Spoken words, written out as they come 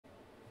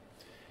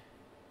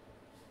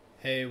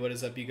Hey, what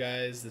is up, you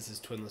guys? This is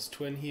Twinless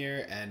Twin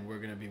here, and we're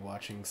going to be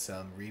watching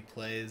some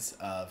replays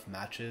of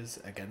matches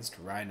against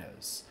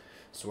Rhinos.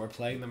 So we're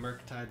playing the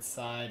Murktide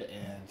side,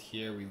 and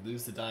here we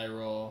lose the die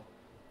roll.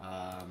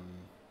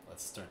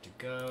 Let's start to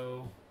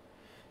go.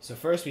 So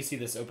first we see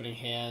this opening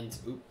hand.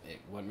 Oop,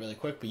 it went really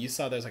quick, but you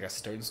saw there's like a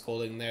Stern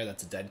Scolding there.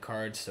 That's a dead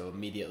card, so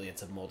immediately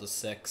it's a Mold of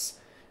 6.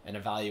 And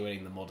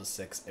evaluating the Mold of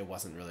 6, it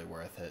wasn't really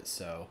worth it.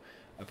 So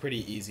a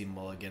pretty easy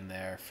mulligan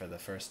there for the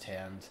first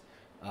hand.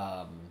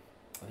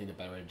 I think the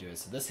better way to do it.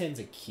 So this hand's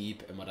a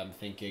keep, and what I'm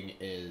thinking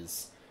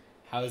is,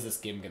 how is this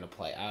game going to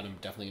play out? I'm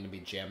definitely going to be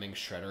jamming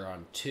Shredder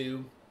on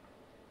 2.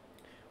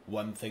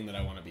 One thing that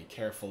I want to be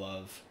careful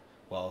of,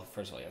 well,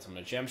 first of all, yes, I'm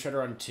going to jam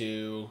Shredder on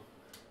 2.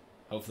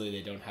 Hopefully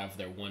they don't have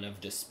their 1 of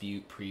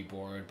Dispute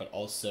pre-board, but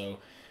also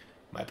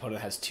my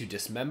opponent has 2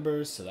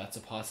 Dismembers, so that's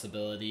a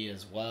possibility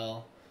as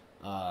well.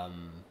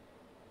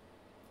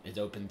 It's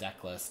open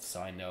deck list,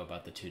 so I know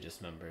about the 2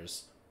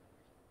 Dismembers.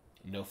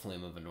 No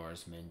Flame of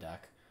Anor's main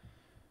deck.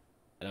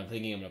 And I'm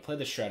thinking I'm going to play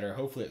the Shredder.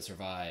 Hopefully it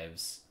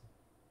survives.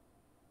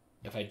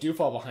 If I do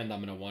fall behind, I'm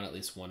going to want at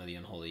least 1 of the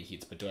Unholy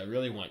Heats. But do I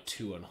really want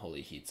 2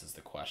 Unholy Heats is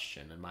the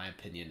question. And my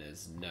opinion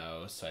is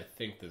no. So I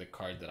think that the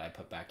card that I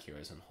put back here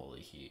is Unholy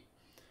Heat.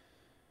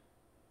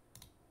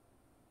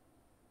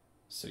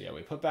 So yeah,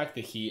 we put back the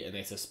Heat, and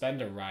they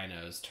suspend a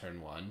Rhinos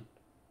turn 1.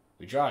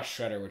 We draw a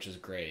Shredder, which is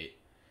great.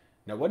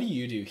 Now what do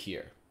you do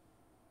here?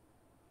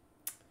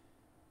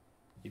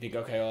 You think,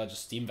 okay, well, I'll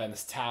just Steam Vent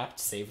this tapped,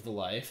 save the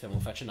life, then we'll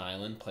fetch an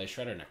island, play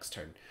Shredder next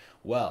turn.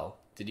 Well,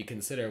 did you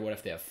consider what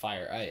if they have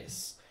Fire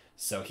Ice?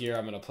 So here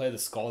I'm going to play the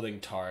Scalding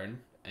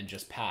Tarn and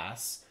just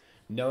pass,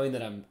 knowing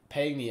that I'm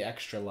paying the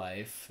extra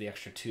life, the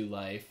extra 2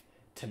 life,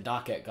 to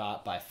not get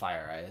got by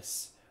Fire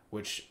Ice,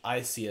 which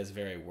I see as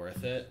very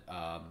worth it,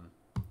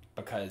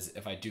 because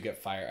if I do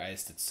get Fire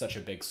Iced, it's such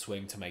a big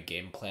swing to my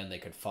game plan. They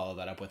could follow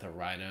that up with a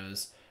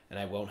Rhinos, and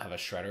I won't have a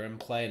Shredder in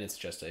play, and it's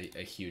just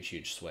a huge,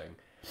 huge swing.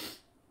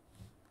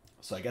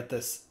 So I get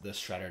this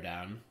Shredder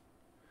down.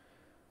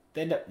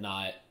 They end up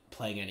not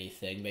playing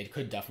anything. They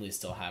could definitely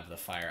still have the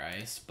Fire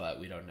Ice, but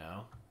we don't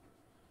know.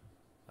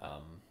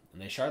 And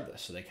they shard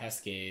this, so they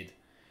Cascade.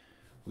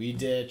 We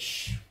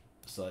ditch.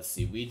 So let's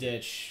see. We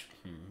ditch.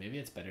 Maybe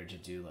it's better to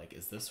do, like,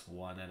 is this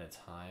 1 at a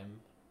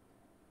time?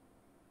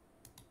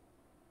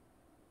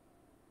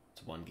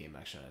 It's 1 game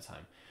action at a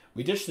time.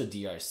 We ditch the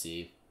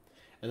DRC.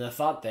 And the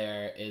thought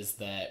there is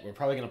that we're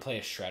probably going to play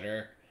a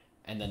Shredder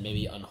and then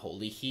maybe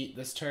Unholy Heat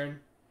this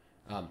turn.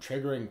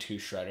 Triggering 2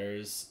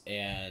 Shredders,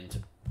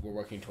 and we're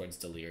working towards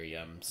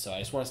Delirium. So I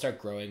just want to start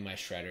growing my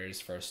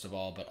Shredders first of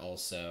all, but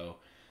also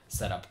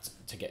set up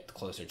to get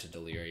closer to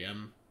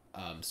Delirium.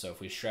 So if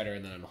we Shredder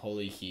and then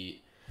Unholy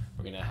Heat,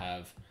 we're going to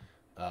have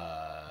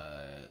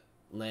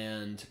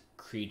land,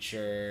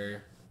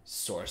 creature,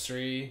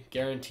 sorcery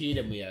guaranteed,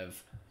 and we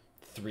have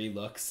 3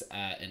 looks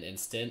at an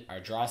instant. Our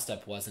draw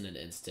step wasn't an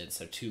instant,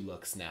 so 2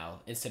 looks now,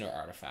 instant or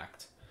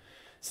artifact.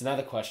 So now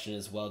the question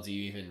is, well, do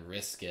you even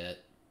risk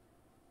it?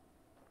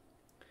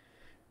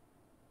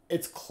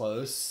 It's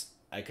close.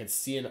 I could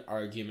see an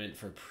argument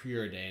for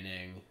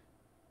preordaining.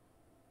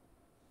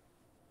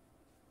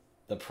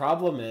 The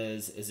problem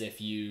is if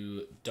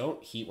you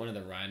don't heat one of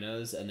the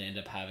Rhinos and they end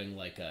up having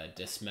like a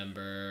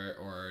Dismember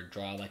or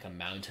draw like a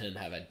Mountain,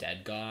 have a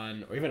Dead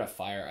Gone, or even a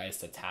Fire Ice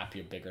to tap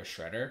your bigger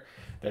Shredder,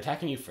 they're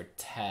attacking you for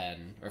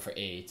 10 or for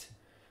 8.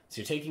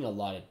 So you're taking a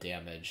lot of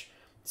damage.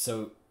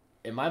 So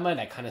in my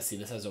mind, I kind of see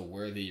this as a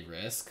worthy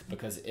risk,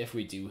 because if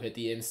we do hit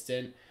the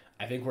instant,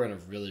 I think we're in a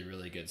really,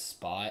 really good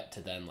spot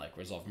to then like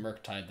resolve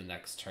Murktide the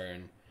next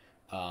turn.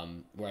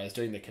 Whereas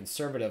doing the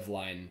conservative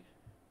line,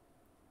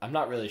 I'm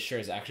not really sure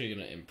is actually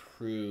going to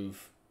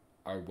improve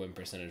our win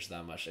percentage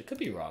that much. It could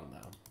be wrong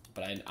though,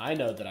 but I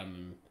know that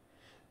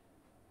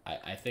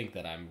I think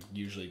that I'm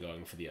usually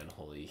going for the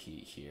Unholy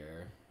Heat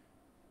here.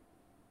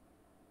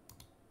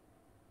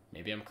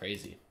 Maybe I'm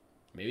crazy.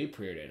 Maybe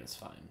Preordain is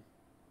fine.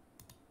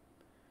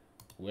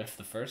 Whiff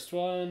the first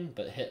one,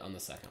 but hit on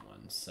the second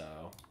one,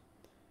 so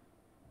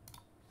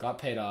got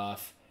paid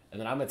off,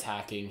 and then I'm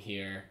attacking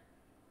here,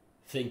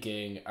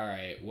 thinking,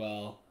 alright,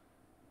 well,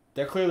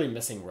 they're clearly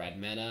missing red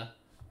mana.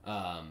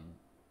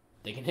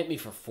 They can hit me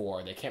for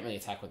 4. They can't really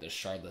attack with this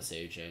Shardless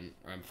Agent,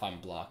 or if I'm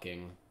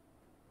blocking.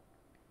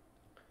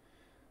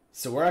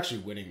 So we're actually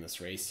winning this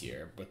race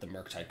here, with the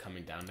Murktide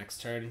coming down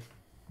next turn.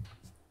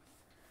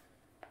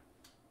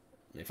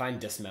 They find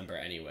Dismember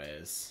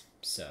anyways,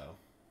 so.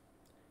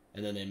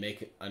 And then they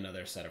make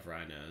another set of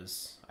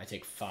Rhinos. I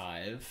take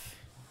 5.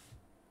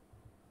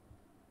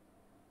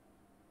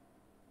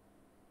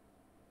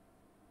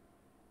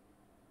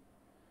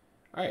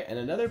 Alright, and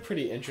another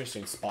pretty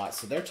interesting spot.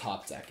 So they're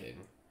top decking.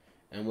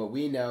 And what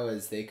we know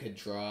is they could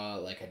draw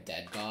like a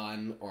Dead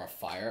Gone or a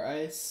Fire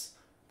Ice.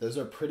 Those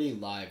are pretty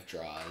live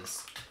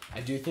draws. I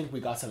do think we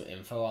got some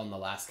info on the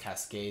last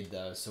Cascade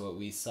though. So what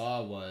we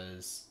saw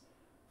was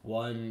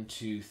 1,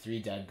 2, 3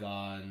 Dead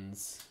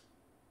Gones.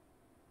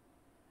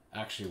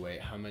 Actually,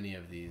 wait, how many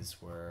of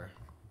these were?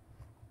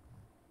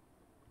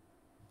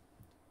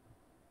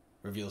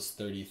 Reveals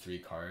 33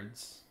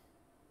 cards.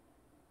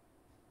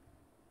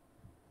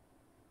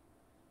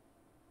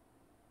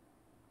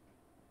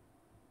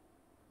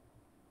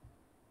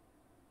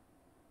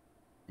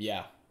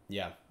 Yeah,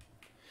 yeah.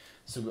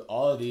 So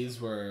all of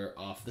these were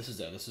off. This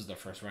is the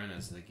first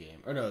Rhinos of the game.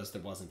 Or no, this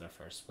wasn't their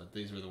first, but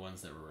these were the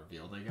ones that were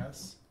revealed, I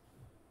guess.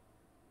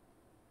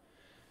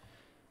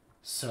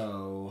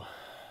 So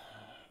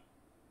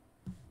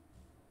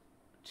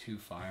 2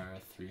 fire,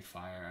 3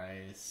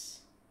 fire ice,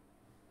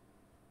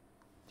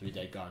 3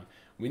 dead gone.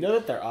 We know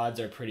that their odds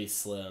are pretty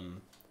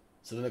slim.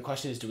 So then the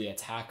question is, do we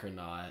attack or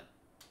not?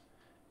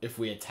 If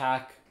we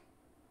attack,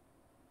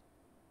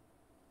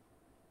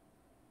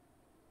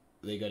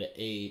 they go to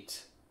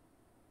 8.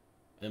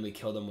 Then we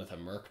kill them with a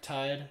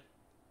Murktide.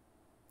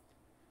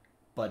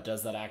 But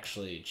does that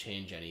actually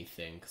change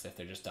anything? Because if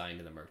they're just dying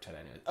to the Murktide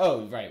anyway.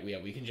 Oh, right.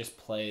 Yeah, we can just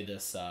play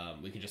this.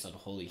 We can just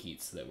Unholy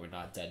Heat so that we're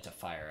not dead to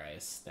Fire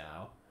Ice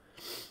now.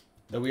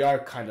 Though we are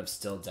kind of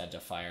still dead to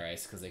Fire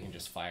Ice because they can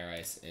just Fire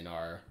Ice in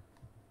our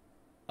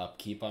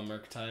upkeep on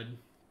Murktide.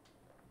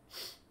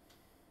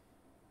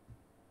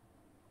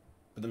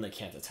 But then they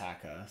can't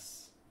attack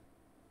us.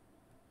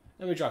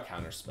 And we draw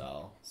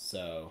Counterspell.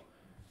 So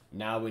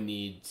now we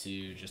need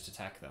to just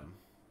attack them.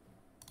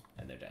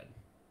 And they're dead.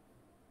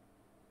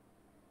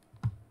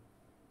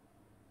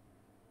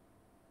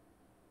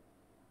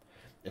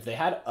 If they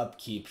had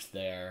upkeep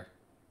there,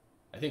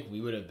 I think we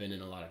would have been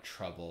in a lot of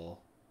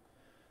trouble.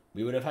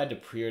 We would have had to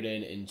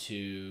preordain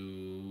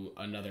into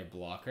another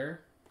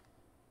blocker.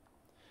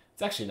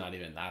 It's actually not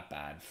even that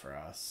bad for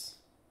us.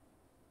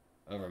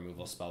 A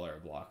removal spell or a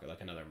blocker,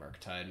 like another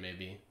Murktide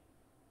maybe.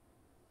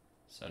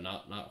 So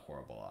not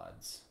horrible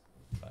odds.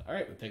 But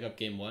alright, we pick up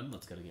game 1.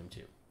 Let's go to game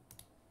 2.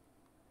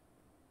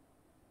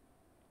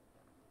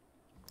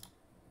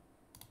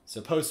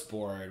 So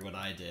post-board, what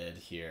I did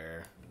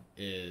here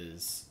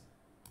is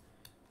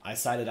I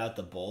sided out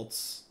the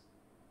bolts.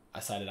 I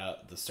sided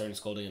out the Stern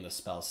Scolding and the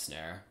Spell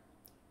Snare.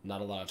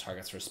 Not a lot of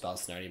targets for Spell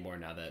Snare anymore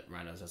now that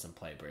Rhinos doesn't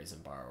play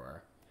Brazen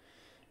Borrower.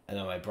 And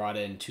then I brought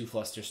in 2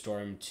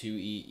 Flusterstorm, 2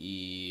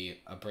 EE,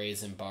 a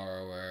Brazen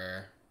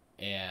Borrower,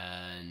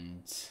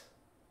 and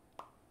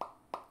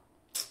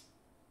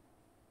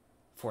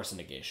Force of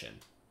Negation.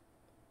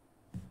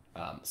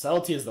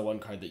 Subtlety is the one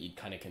card that you'd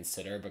kind of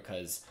consider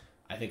because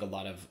I think a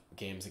lot of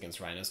games against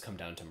Rhinos come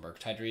down to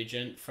Murktide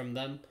Regent from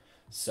them.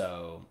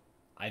 So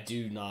I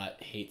do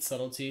not hate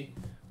Subtlety,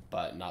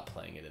 but not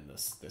playing it in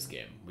this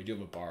game. We do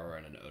have a Borrower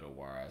and an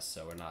Otawara,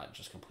 so we're not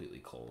just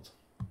completely cold.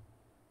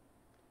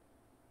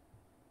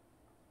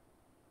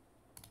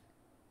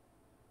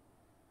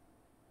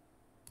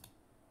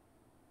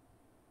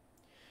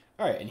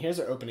 Alright, and here's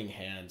our opening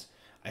hand.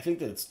 I think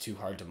that it's too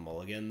hard to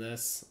mulligan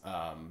this.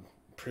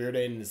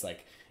 Preordain is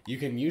like, you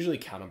can usually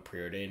count on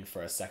Preordain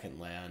for a second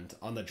land.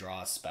 On the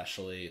draw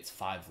especially, it's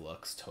 5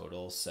 looks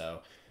total,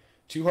 so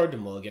too hard to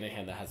mulligan a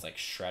hand that has like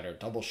Shredder,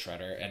 double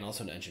Shredder, and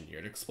also an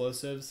Engineered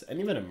Explosives, and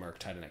even a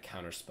Murktide and a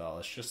Counterspell.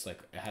 It's just like,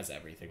 it has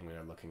everything we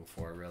are looking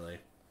for, really.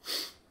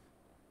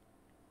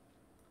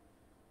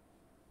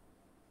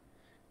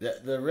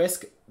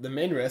 The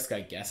main risk, I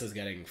guess, is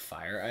getting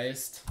Fire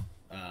Iced.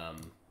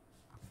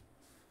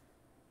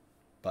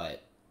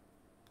 But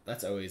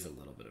that's always a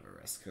little bit of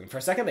a risk. And for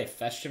a second, they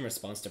fetched in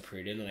response to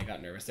Preordain, and I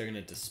got nervous they're going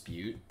to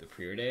dispute the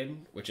Preordain,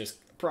 which is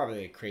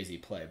probably a crazy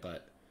play,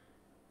 but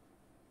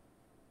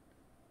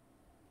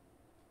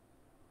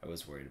I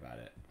was worried about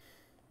it.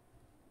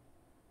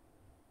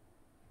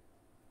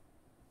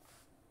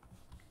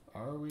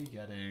 Are we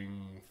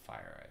getting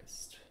Fire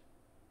Iced?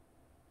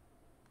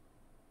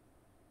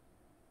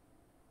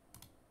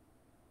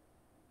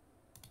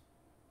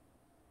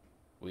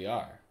 We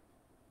are.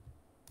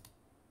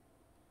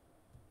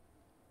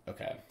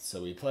 Okay,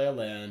 so we play a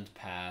land,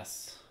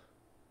 pass.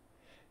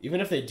 Even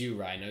if they do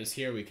Rhinos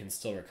here, we can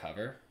still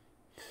recover.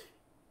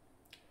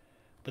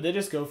 But they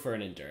just go for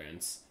an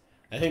Endurance.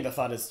 I think the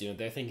thought is,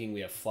 they're thinking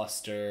we have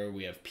Fluster,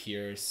 we have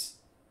Pierce.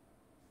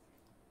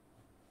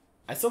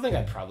 I still think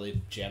I'd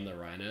probably jam the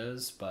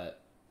Rhinos, but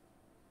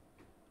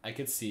I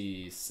could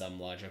see some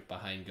logic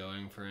behind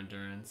going for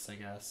Endurance, I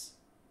guess.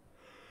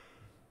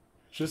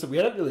 It's just that we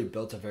hadn't really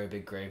built a very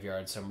big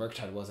graveyard, so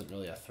Murktide wasn't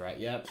really a threat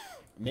yet.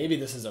 Maybe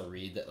this is a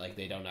read that like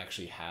they don't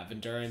actually have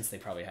Endurance. They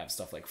probably have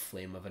stuff like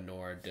Flame of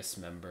Anor,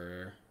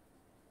 Dismember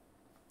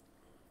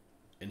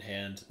in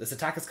hand. This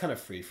attack is kind of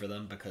free for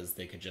them because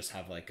they could just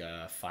have like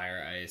a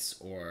Fire Ice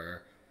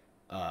or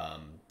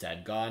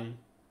Dead Gone,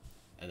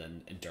 and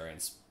then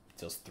Endurance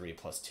deals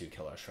 3+2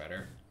 kill our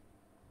Shredder.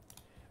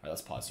 Alright,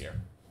 let's pause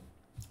here.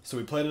 So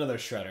we played another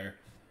Shredder.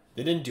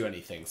 They didn't do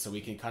anything, so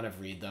we can kind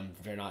of read them.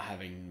 They're not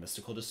having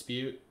Mystical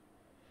Dispute.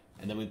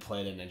 And then we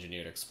played an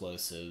Engineered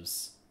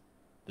Explosives.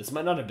 This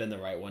might not have been the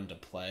right one to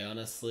play,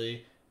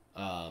 honestly.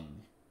 I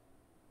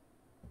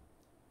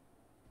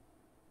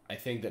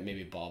think that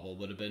maybe Bauble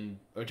would have been...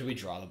 Or did we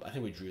draw the... I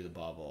think we drew the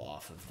Bauble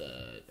off of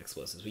the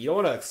Explosives. But you don't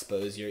want to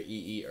expose your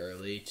EE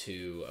early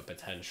to a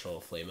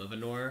potential Flame of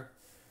Anor.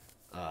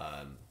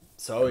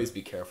 So always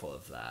be careful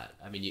of that.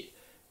 I mean,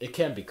 it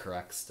can be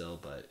correct still,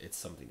 but it's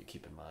something to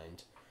keep in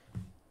mind.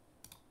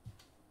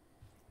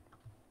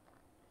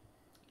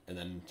 And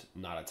then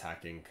not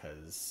attacking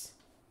because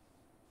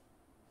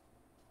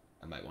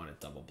I might want to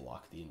double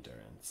block the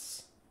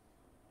Endurance.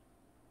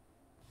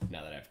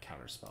 now that I have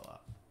Counterspell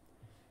up.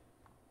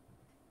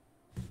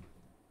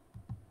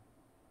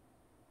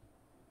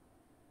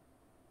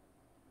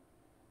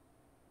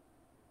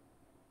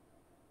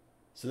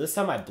 So this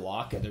time I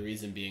block, and the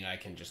reason being I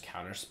can just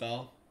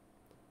Counterspell.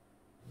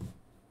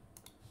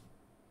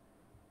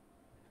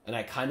 And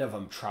I kind of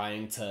am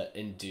trying to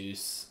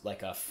induce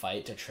like a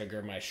fight to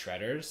trigger my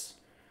Shredders,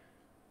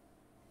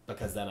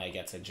 because then I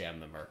get to jam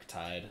the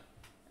Murktide.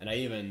 And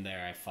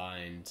I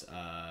find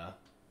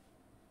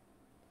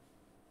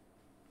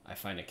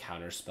a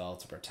Counterspell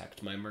to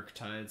protect my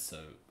Murktide, so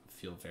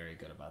feel very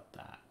good about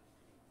that.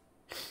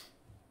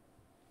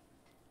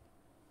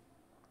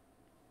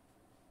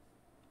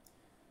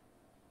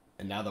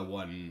 And now the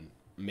one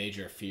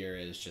major fear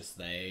is just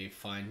they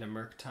find a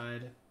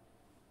Murktide.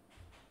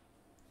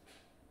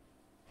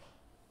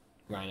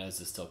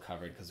 Rhinos is still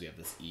covered because we have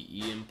this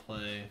EE in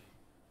play.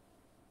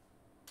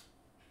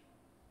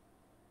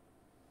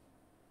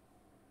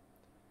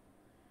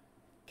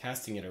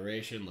 Casting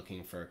Iteration,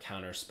 looking for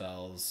counter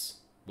spells,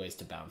 ways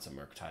to bounce a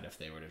Murktide if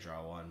they were to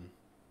draw one.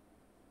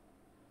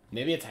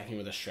 Maybe attacking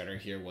with a Shredder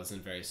here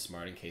wasn't very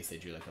smart in case they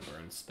drew like a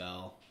burn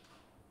spell.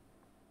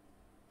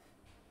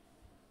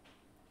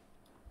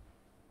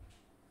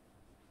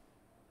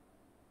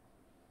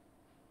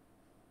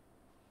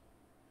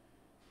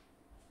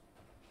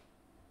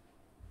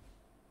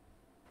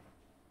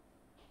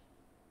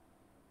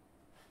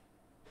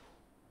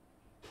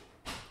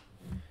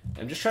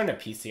 I'm just trying to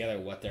piece together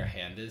what their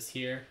hand is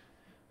here.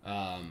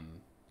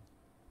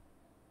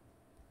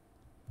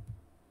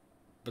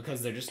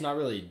 Because they're just not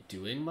really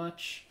doing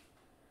much.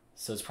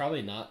 So it's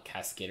probably not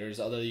Cascaders,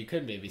 although you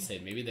could maybe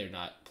say maybe they're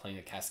not playing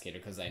a Cascader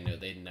because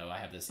they know I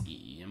have this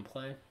EE in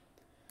play.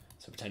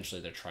 So potentially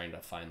they're trying to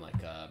find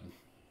like a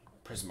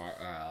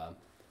Prismar,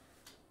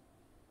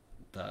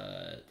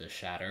 the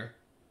Shatter.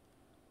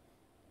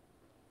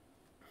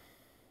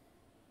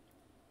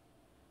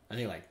 I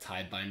think like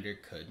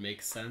Tidebinder could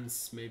make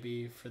sense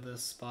maybe for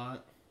this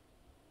spot.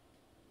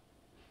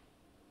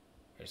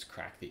 Just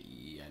crack the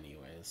E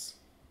anyways.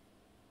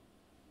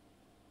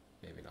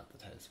 Maybe not the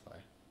Tide Spy.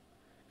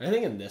 And I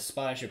think in this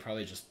spot I should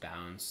probably just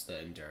bounce the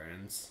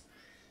Endurance.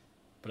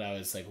 But I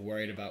was like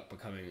worried about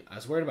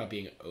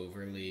being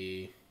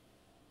overly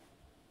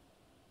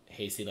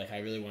hasty. Like I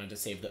really wanted to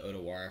save the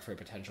Otawara for a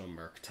potential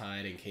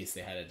Murktide in case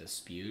they had a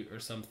dispute or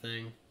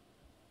something.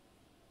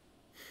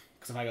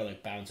 Because if I go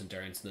like bounce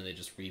Endurance and then they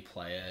just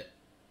replay it,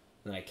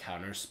 then I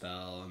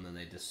Counterspell and then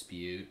they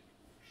dispute,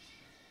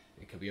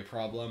 it could be a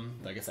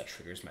problem. But I guess that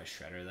triggers my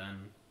Shredder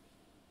then.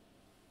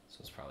 So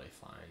it's probably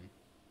fine.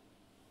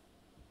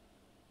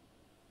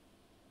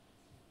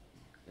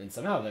 And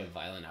somehow the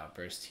Violent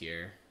Outburst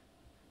here.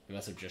 They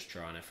must have just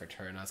drawn it for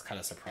turn. I was kind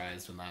of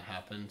surprised when that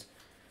happened.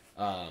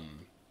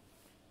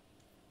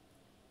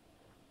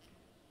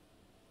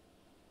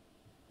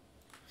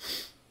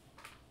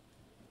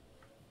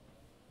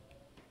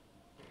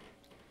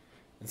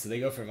 And so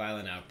they go for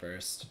Violent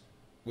Outburst,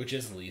 which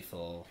is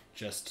lethal,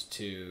 just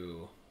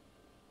to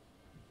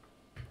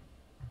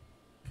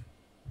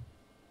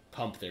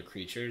pump their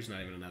creatures,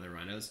 not even another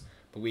Rhinos.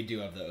 But we do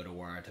have the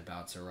Otawara to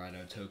bounce a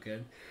Rhino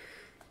token.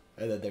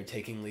 And then they're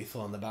taking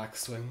lethal on the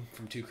backswing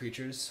from 2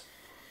 creatures.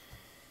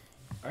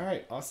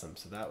 Alright, awesome.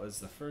 So that was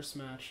the first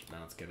match. Now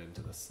let's get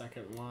into the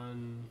second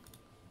one.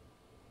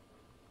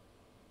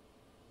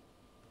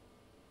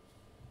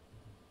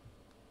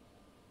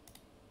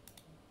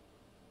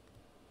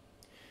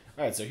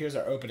 Alright, so here's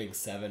our opening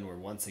 7. We're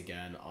once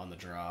again on the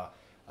draw.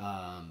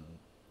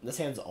 This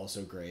hand's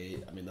also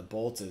great. I mean, the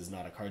Bolt is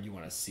not a card you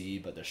want to see,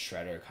 but the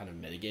Shredder kind of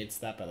mitigates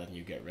that by letting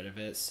you get rid of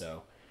it.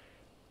 So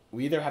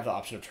we either have the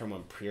option of turn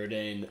 1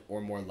 Preordain,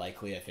 or more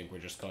likely, I think we're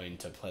just going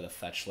to play the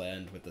fetch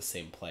land with the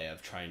same play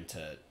of trying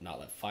to not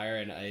let Fire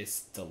and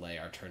Ice delay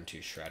our turn 2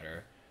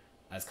 Shredder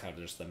as kind of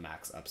just the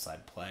max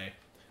upside play.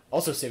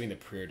 Also, saving the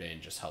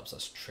Preordain just helps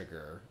us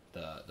trigger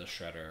the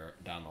Shredder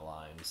down the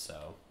line,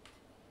 so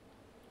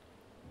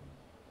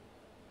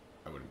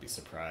I wouldn't be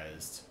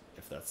surprised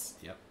if that's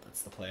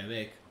the play I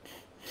make.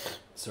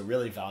 So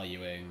really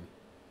valuing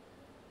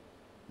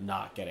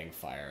not getting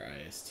Fire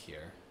Iced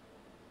here.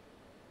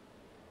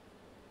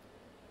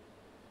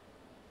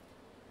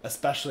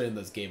 Especially in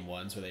those game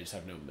 1s where they just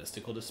have no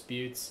mystical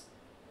disputes.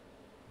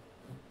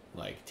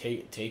 Like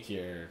take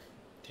your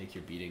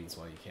beatings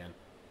while you can.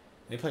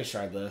 They play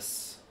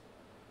Shardless.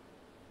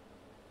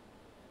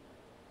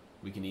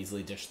 We can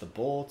easily ditch the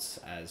Bolt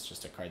as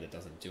just a card that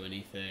doesn't do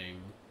anything.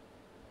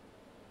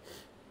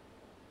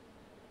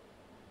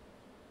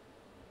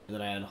 And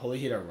then I Unholy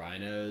Heat our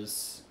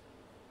Rhinos.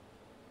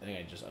 I think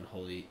I just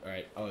Unholy...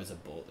 Alright, oh, it's a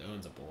Bolt. It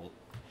owns a Bolt.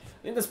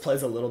 I think this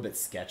play's a little bit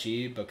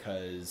sketchy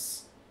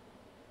because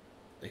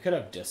they could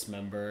have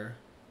Dismember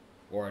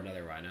or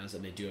another Rhinos,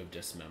 and they do have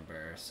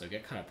Dismember, so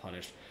get kind of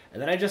punished.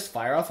 And then I just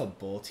fire off a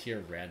Bolt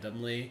here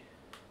randomly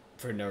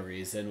for no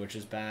reason, which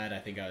is bad. I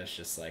think I was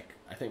just like...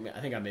 I think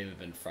I may have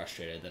been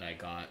frustrated that I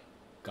got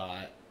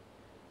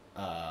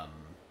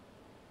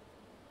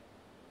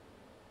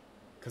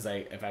because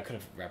if I could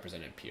have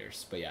represented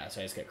Pierce. But yeah,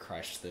 so I just get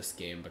crushed this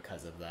game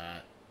because of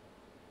that.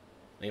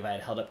 Like if I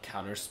had held up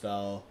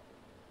Counterspell,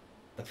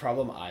 the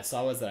problem I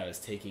saw was that I was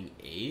taking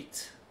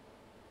 8.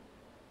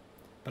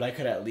 But I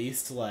could at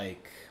least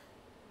like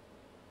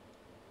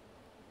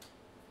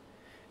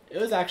it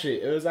was actually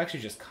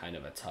just kind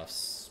of a tough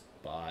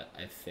spot,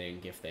 I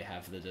think, if they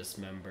have the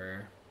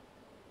Dismember.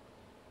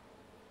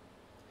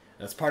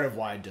 That's part of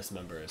why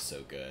Dismember is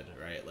so good,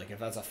 right? Like if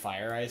that's a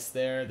Fire Ice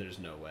there, there's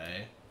no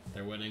way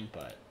they're winning,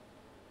 but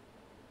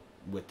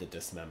with the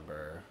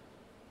Dismember,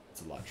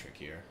 it's a lot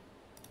trickier.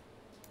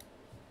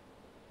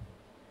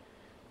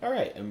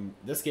 Alright, and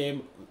this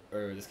game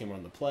we're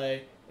on the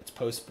play, it's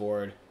post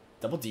board.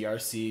 Double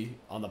DRC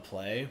on the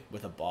play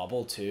with a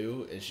bauble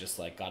too is just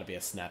like gotta be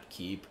a snap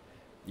keep.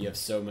 You have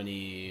so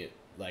many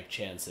like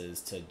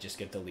chances to just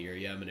get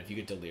Delirium, and if you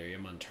get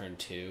Delirium on turn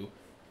 2,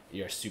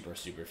 you're super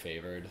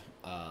favored.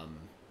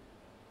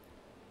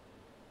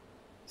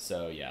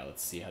 So yeah,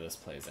 let's see how this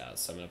plays out.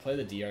 So I'm gonna play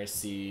the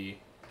DRC,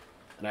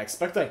 and I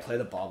expect I play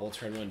the bauble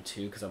turn 1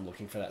 too because I'm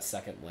looking for that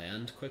second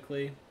land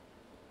quickly.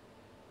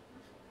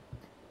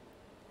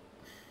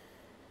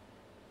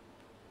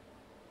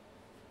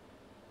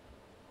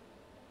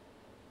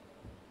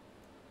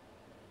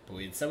 But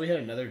instead we hit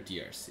another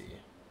DRC.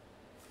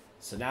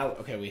 So now,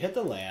 okay, we hit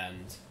the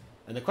land,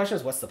 and the question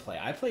is, what's the play?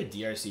 I played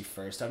DRC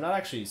first. I'm not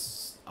actually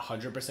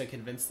 100%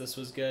 convinced this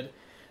was good.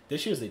 The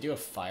issue is they do have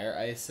Fire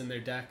Ice in their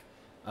deck,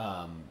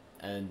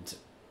 and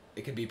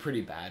it could be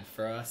pretty bad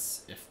for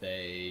us if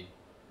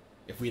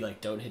we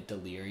like don't hit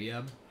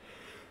Delirium,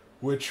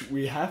 which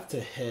we have to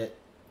hit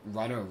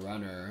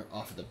Runner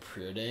off of the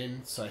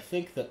Preordain. So I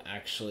think that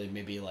actually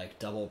maybe like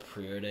double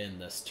Preordain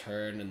this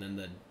turn and then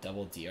the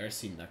double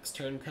DRC next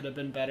turn could have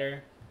been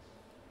better.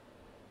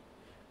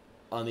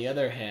 On the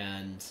other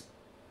hand,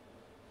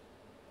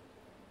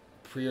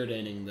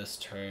 Preordaining this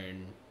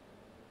turn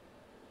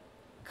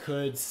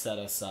could set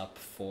us up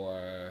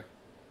for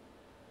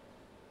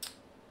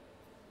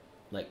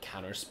like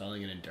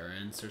counterspelling and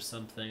endurance or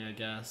something, I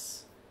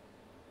guess.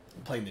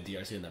 Playing the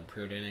DRC and then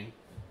Preordaining.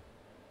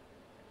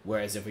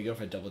 Whereas if we go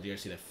for double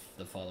DRC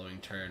the following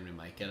turn, we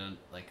might get on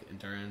like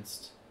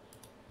enduranced.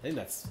 I think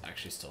that's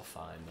actually still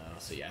fine though.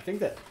 So yeah, I think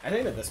that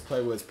this play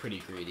was pretty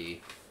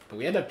greedy, but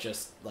we end up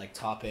just like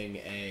topping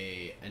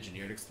a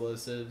engineered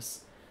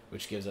explosives,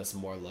 which gives us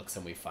more looks,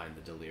 and we find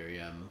the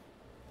Delirium.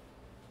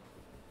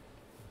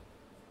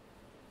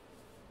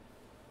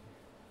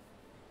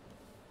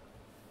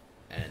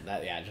 And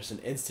that, yeah, just an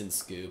instant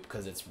scoop,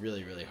 because it's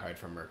really hard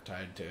for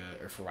Murktide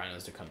or for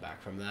Rhinos to come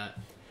back from that.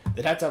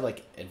 They'd have to have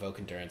like Invoke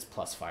Endurance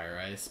plus Fire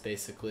Ice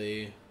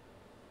basically,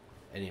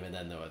 and even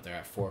then though they're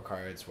at 4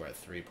 cards, we're at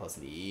 3 plus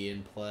an EE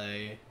in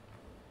play,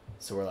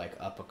 so we're like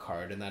up a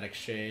card in that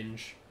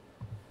exchange.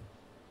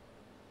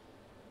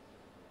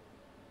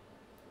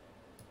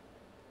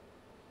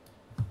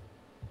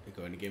 We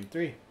go into game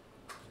 3.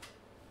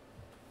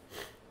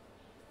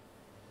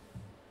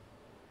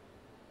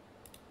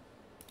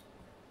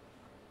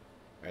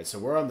 Alright, so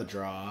we're on the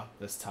draw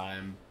this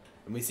time,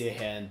 and we see a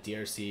hand,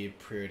 DRC,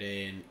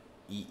 Preordain,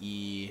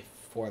 EE,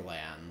 4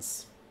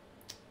 lands.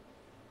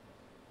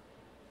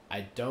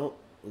 I don't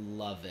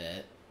love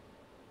it,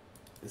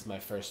 is my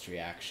first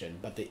reaction,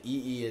 but the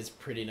EE is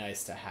pretty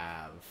nice to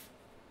have.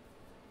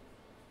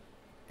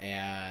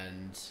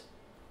 And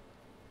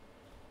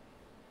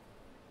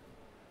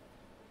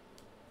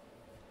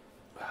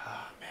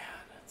oh man,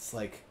 it's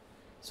like,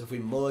 so if we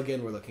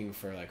mulligan, we're looking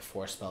for like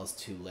 4 spells,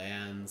 2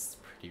 lands.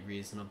 Pretty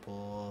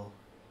reasonable.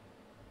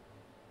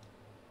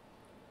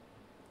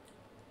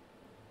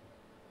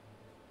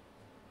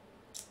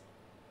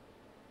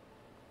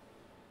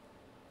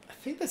 I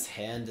think this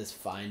hand is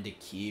fine to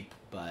keep,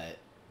 but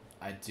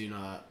I do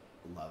not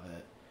love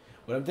it.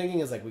 What I'm thinking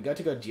is like we got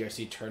to go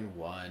DRC turn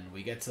 1.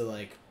 We get to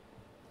like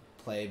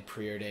play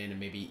Preordain and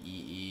maybe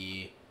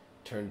EE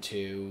turn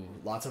 2.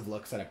 Lots of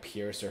looks at a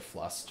Pierce or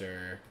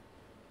Fluster.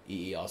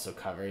 EE also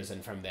covers,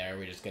 and from there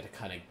we just get to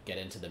kind of get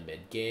into the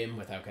mid game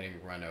without getting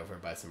run over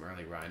by some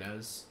early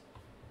Rhinos,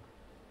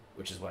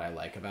 which is what I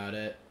like about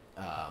it.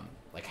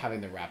 Like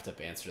having the wrapped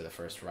up answer to the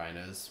first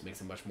Rhinos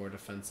makes it much more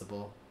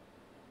defensible.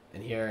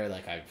 And here,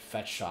 like, I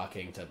fetch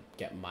Shocking to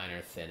get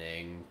minor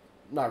thinning.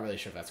 Not really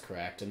sure if that's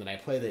correct. And then I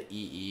play the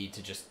EE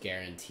to just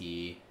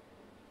guarantee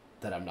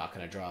that I'm not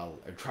going to draw,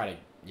 or try to,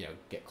 you know,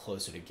 get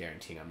closer to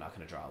guaranteeing I'm not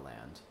going to draw a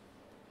land.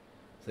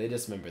 So they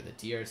dismember the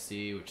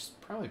DRC, which is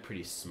probably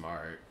pretty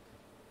smart,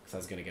 because I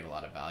was going to get a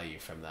lot of value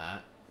from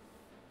that.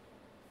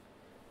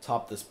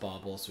 Top this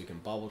bauble so we can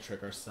bauble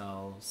trick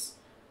ourselves.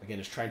 Again,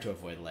 just trying to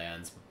avoid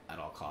lands at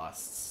all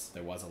costs.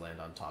 There was a land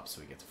on top,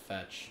 so we get to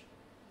fetch.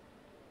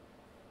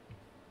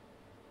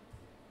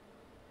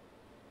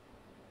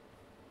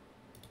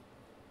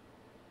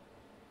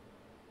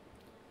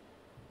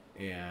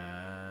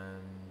 And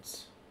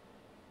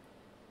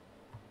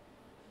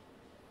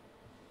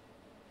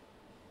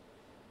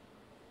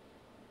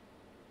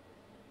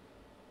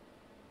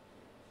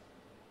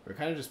we're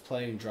kind of just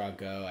playing draw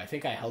go. I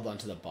think I held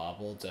onto the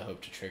bauble to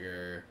hope to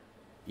trigger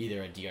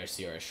either a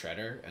DRC or a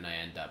Shredder, and I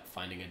end up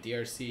finding a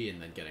DRC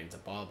and then getting to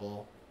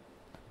bauble.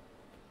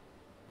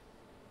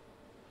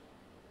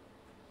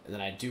 And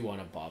then I do want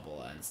to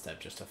bobble end step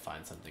just to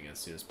find something as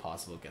soon as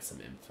possible, get some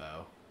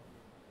info.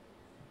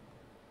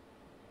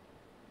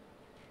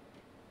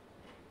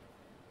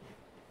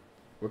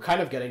 We're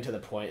kind of getting to the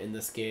point in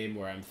this game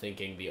where I'm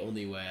thinking the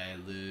only way I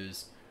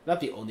lose,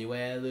 not the only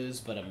way I lose,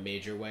 but a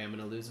major way I'm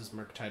going to lose is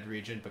Murktide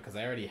region, because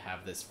I already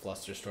have this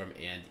Flusterstorm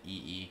and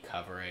EE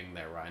covering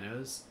their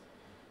Rhinos.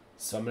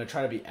 So I'm going to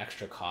try to be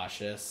extra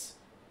cautious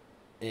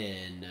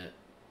in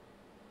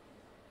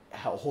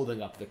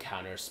holding up the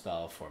counter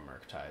spell for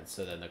Murktide.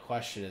 So then the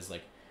question is,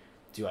 like,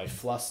 do I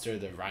fluster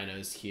the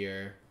Rhinos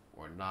here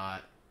or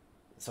not?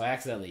 So I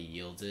accidentally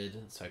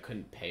yielded, so I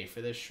couldn't pay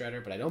for this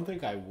Shredder, but I don't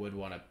think I would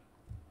want to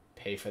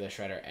pay for the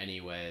Shredder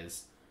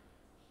anyways,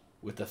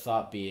 with the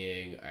thought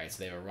being, alright, so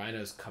they have a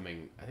Rhinos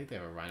coming, I think they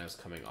have a Rhinos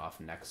coming off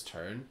next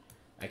turn.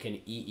 I can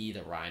EE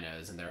the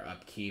Rhinos and their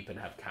upkeep and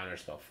have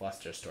Counterspell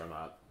Flusterstorm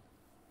up,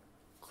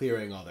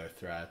 clearing all their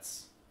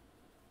threats.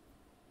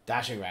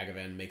 Dashing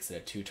Ragavan makes it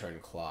a 2-turn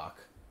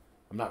clock.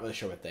 I'm not really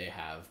sure what they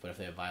have, but if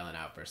they have Violent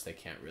Outburst, they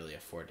can't really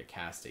afford to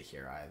cast it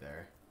here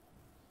either.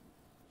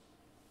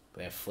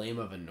 They have Flame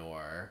of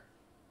Anor,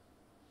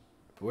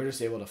 but we're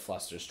just able to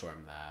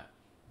Flusterstorm that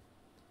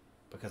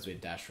because we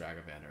dashed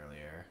Ragavan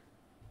earlier.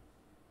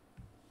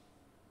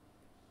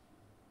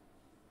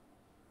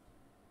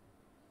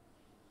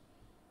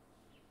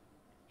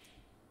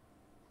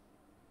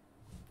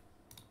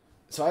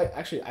 So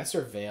I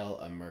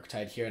surveil a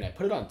Murktide here, and I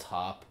put it on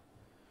top.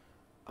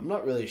 I'm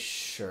not really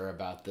sure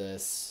about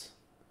this.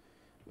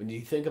 When you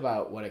think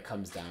about what it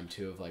comes down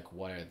to of, like,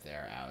 what are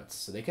their outs.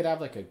 So they could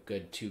have, like, a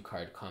good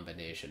 2-card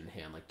combination in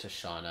hand, like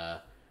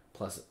Tashana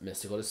plus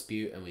Mystical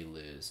Dispute, and we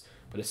lose.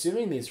 But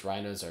assuming these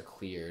Rhinos are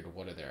cleared,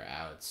 what are their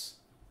outs?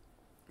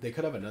 They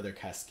could have another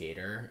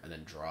Cascader and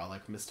then draw,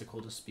 like, Mystical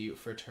Dispute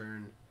for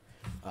turn.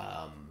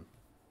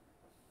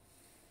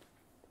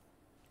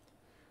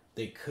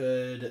 They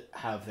could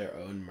have their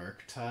own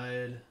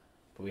Murktide,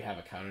 but we have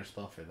a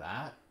counterspell for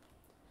that.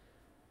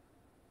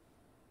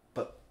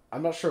 But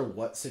I'm not sure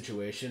what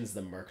situations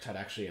the Murktide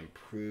actually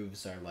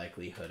improves our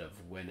likelihood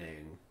of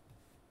winning.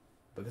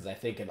 Because I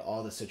think in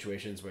all the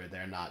situations where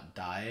they're not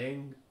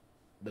dying,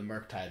 the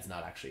Murktide's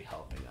not actually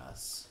helping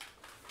us.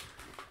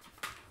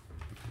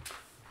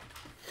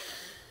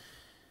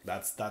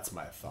 That's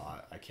my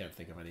thought. I can't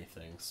think of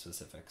anything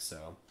specific,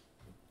 so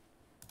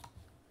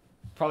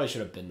probably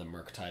should have been the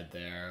Murktide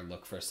there.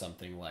 Look for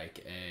something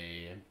like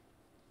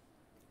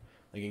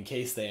in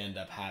case they end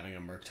up having a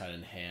Murktide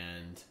in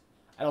hand.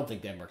 I don't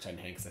think they have Murktide in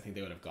hand because I think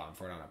they would have gone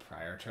for it on a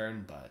prior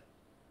turn, but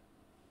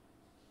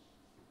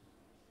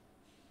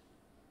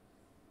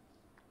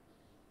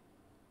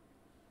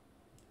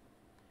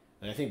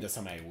and I think this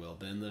time I will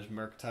bin the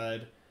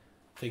Murktide,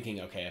 thinking,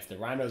 okay, if the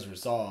Rhinos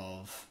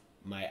resolve,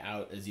 my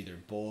out is either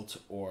Bolt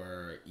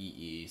or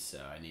EE,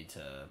 so I need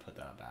to put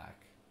that back.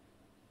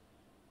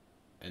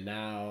 And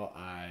now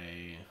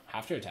I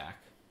have to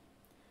attack.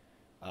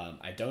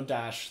 I don't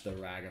dash the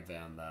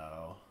Ragavan,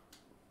 though,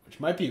 which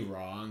might be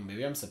wrong.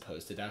 Maybe I'm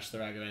supposed to dash the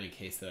Ragavan in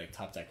case they, like,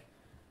 top deck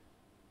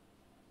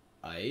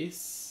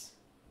Ice,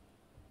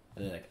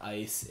 and then, like,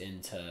 Ice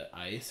into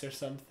Ice or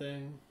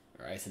something,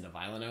 or Ice into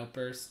Violent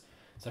Outburst.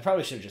 So I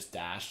probably should have just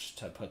dashed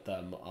to put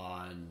them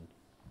on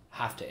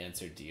have to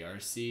answer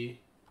DRC.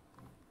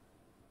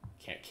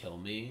 Can't kill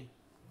me.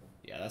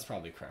 Yeah, that's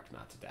probably correct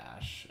not to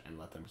dash and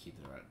let them keep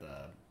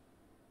the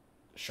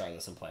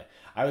Charlottes in play.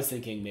 I was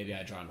thinking maybe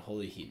I draw on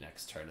Holy Heat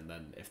next turn, and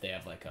then if they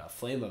have, like, a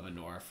Flame of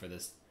Anor for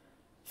this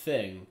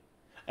thing,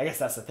 I guess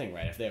that's the thing,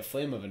 right? If they have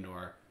Flame of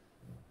Anor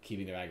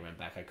keeping the Ragavan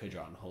back, I could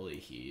draw on Holy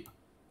Heat.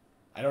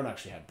 I don't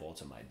actually have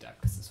Bolt in my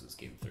deck because this was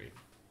game 3.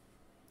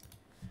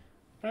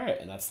 Alright,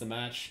 and that's the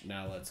match.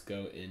 Now let's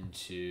go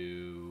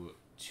into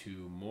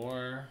 2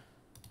 more.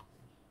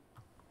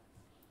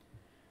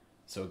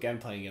 So again,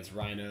 playing against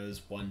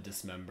Rhinos, 1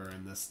 Dismember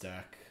in this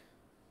deck.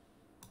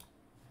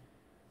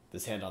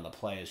 This hand on the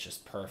play is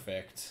just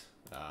perfect.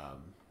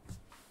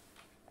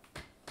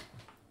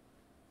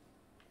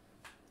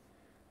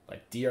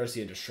 Like,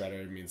 DRC into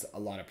Shredder means a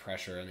lot of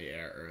pressure in the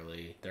air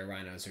early. Their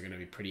Rhinos are going to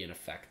be pretty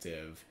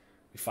ineffective.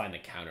 We find a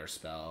counter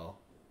spell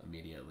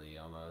immediately,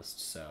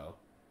 almost, so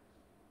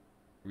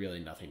really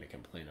nothing to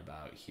complain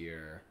about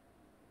here.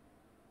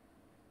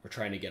 We're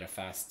trying to get a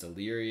fast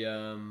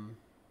Delirium.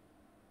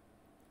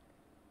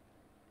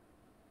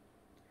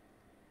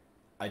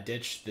 I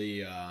ditched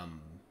the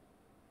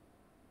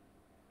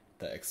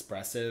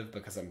Expressive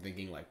because I'm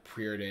thinking, like,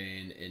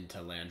 Preordain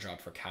into land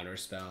drop for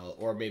counterspell,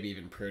 or maybe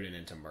even Preordain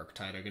into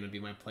Murktide are going to be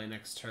my play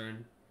next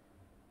turn.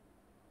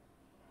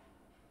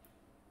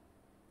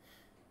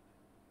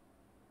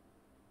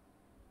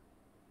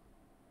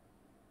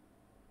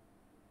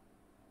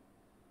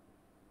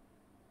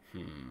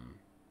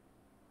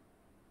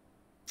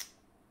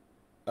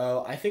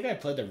 Oh, I think I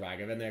played the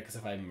Ragavan there because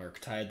if I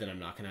Murktide, then I'm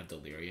not going to have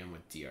Delirium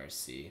with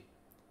DRC.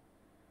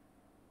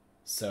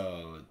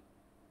 So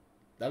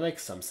that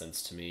makes some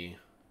sense to me,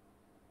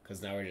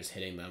 because now we're just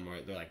hitting them, or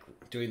they're, like,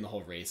 doing the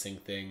whole racing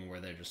thing where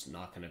they're just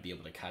not going to be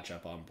able to catch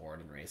up on board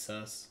and race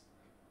us.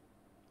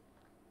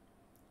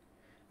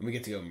 And we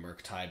get to go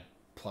Murktide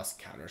plus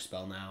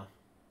Counterspell now.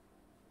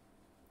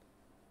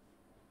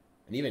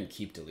 And even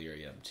keep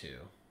Delirium, too.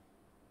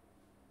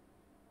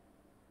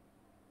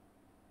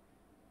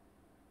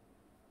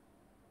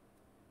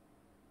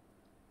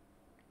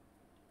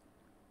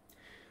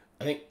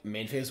 I think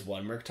main phase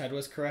 1 Murktide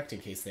was correct in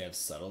case they have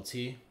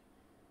Subtlety.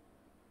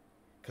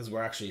 Because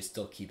we're actually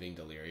still keeping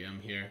Delirium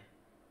here.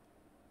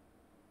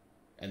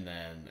 And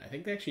then I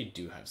think they actually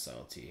do have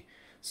Subtlety.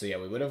 So yeah,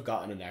 we would have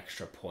gotten an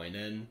extra point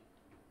in,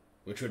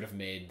 which would have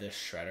made this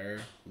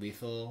Shredder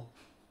lethal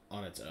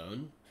on its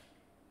own.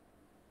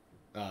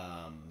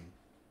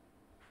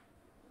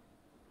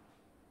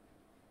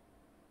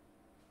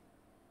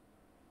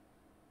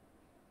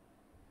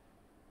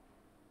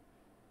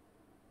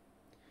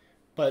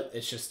 But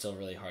it's just still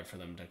really hard for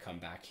them to come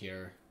back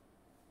here.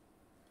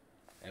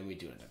 And we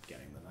do end up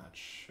getting the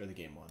match, or the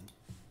game one.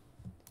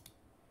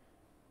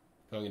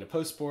 Going into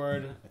post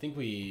board, I think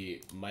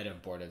we might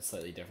have boarded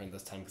slightly different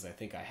this time because I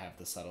think I have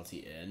the Subtlety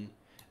in.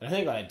 And I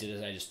think what I did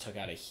is I just took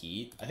out a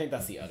Heat. I think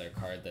that's the other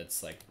card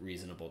that's like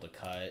reasonable to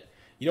cut.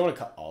 You don't want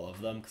to cut all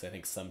of them because I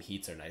think some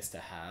Heats are nice to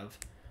have.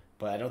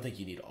 But I don't think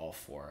you need all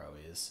 4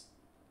 always.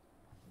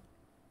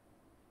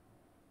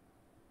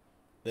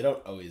 They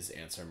don't always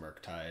answer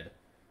Murktide.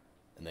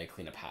 And they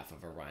clean up half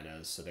of a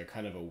Rhinos, so they're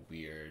kind of a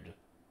weird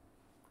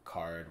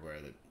card where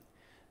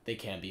they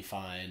can be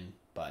fine,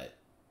 but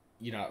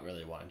you're not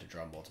really wanting to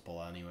draw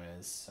multiple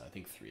anyways. So I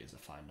think 3 is a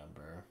fine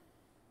number.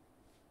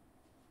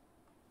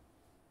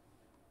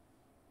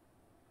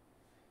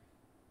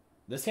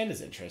 This hand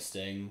is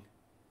interesting.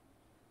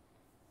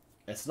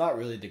 It's not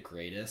really the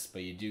greatest,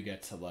 but you do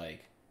get to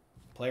like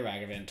play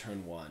Ragavan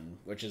turn 1,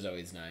 which is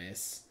always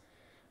nice.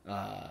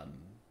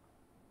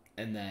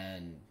 And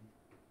then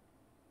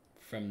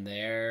from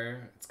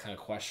there, it's kind of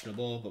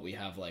questionable, but we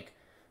have like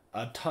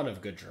a ton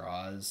of good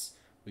draws.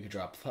 We could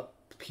draw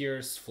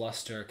Pierce,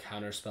 Fluster,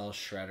 Counterspell,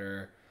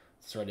 Shredder.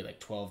 It's already like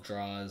 12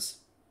 draws.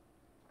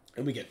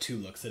 And we get 2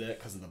 looks at it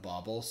because of the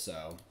bauble,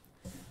 so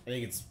I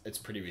think it's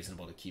pretty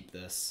reasonable to keep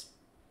this.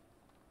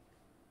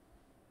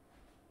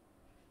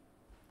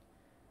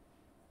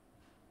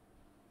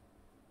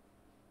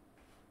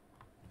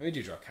 And we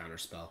do draw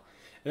Counterspell.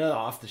 And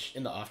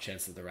in the off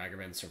chance that the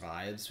Ragavan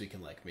survives, we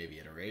can like maybe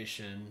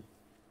Iteration.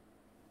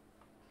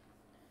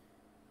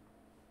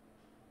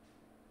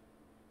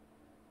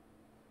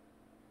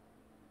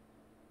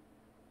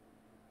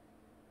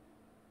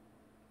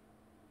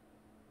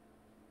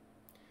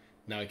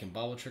 Now we can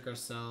bubble trick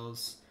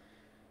ourselves,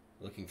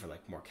 looking for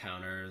like more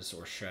counters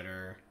or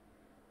Shredder.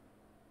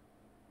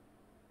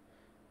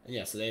 And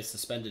yeah, so they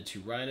suspended 2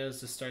 Rhinos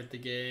to start the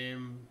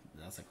game.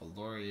 That's like a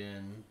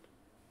Lorien.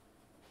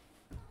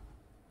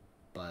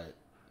 But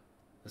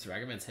this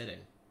Ragavan's hitting,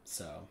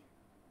 so.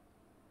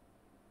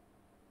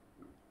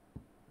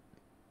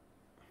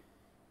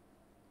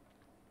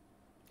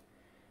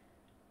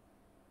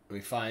 We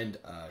find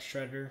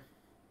Shredder.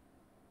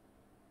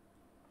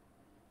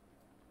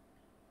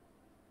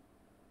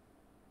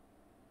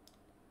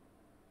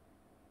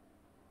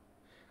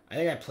 I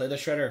think I play the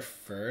Shredder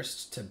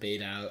first to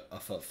bait out a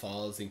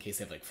Footfalls in case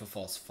they have like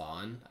Footfalls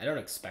Fawn. I don't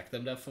expect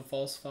them to have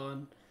Footfalls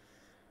Fawn,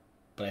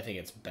 but I think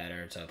it's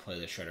better to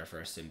play the Shredder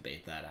first and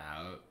bait that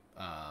out.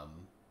 I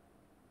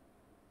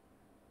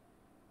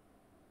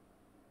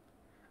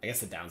guess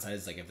the downside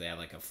is like if they have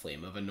like a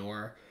Flame of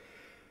Anor,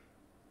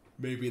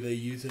 maybe they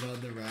use it on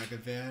the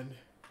Ragavan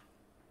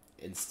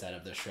instead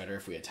of the Shredder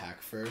if we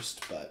attack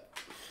first, but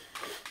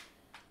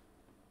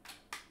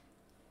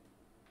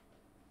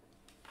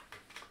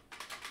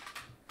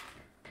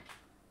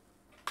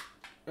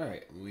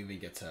alright, we even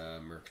get to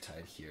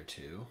Murktide here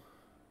too,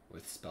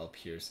 with Spell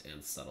Pierce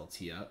and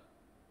Subtlety up.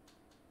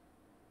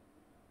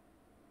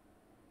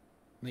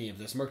 I mean, if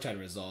this Murktide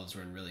resolves,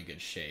 we're in really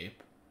good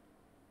shape.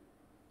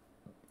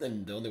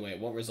 And the only way it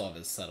won't resolve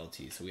is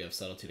Subtlety, so we have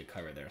Subtlety to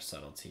cover their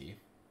Subtlety.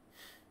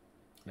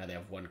 Now they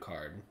have 1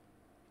 card.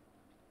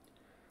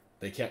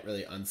 They can't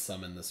really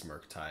unsummon this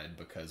Murktide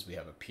because we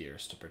have a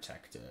Pierce to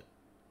protect it.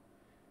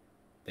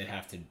 They'd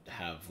have to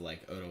have,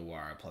 like,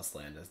 Otawara plus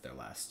land as their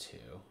last 2.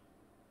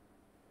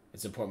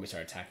 It's important we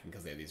start attacking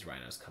because they have these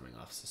Rhinos coming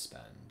off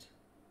Suspend.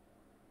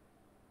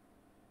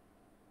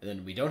 And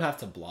then we don't have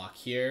to block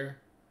here,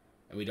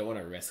 and we don't want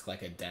to risk,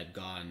 like, a Dead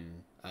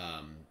Gone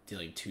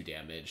dealing 2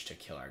 damage to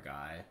kill our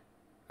guy,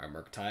 our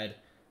Murktide.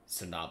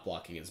 So not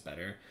blocking is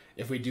better.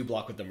 If we do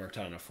block with the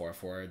Murktide on a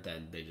 4/4,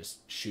 then they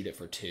just shoot it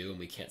for 2, and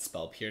we can't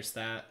Spell Pierce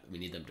that. We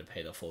need them to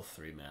pay the full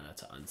 3 mana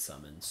to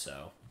unsummon,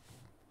 so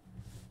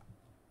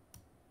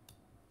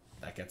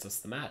that gets us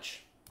the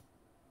match.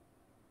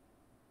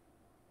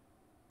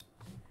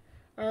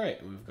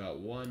 Alright, we've got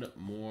 1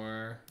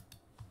 more.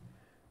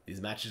 These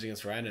matches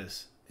against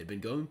Rhinos, they've been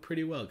going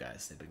pretty well,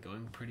 guys. They've been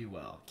going pretty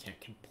well. Can't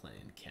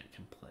complain, can't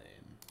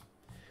complain.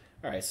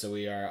 Alright, so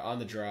we are on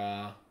the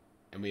draw,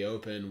 and we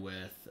open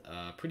with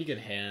a pretty good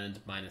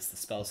hand, minus the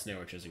Spell Snare,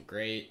 which isn't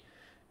great.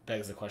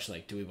 Begs the question,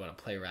 like, do we want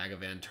to play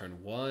Ragavan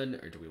turn 1,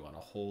 or do we want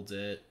to hold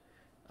it?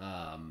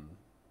 I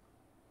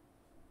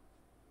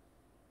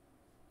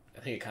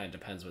think it kind of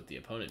depends what the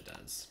opponent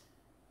does.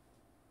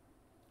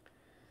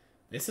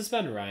 They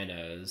suspend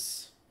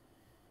Rhinos.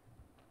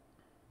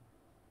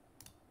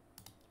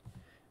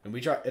 And we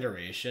draw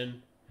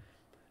Iteration.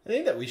 I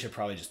think that we should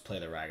probably just play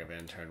the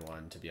Ragavan turn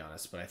 1, to be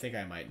honest, but I think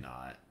I might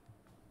not.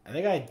 I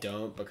think I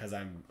don't because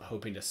I'm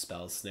hoping to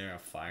Spell Snare a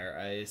Fire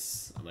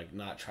Ice. I'm like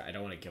I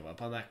don't want to give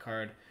up on that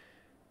card.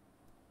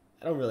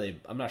 I'm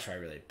not sure I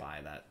really buy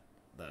that,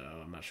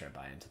 though. I'm not sure I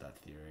buy into that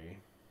theory.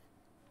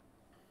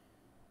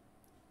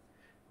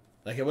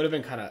 Like, it would have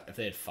been kind of, if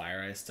they had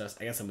Fire Iced us,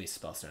 I guess when we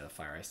Spell Snare the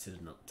Fire Ice to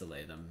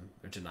delay them,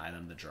 or deny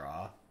them the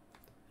draw,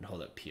 and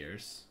hold up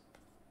Pierce.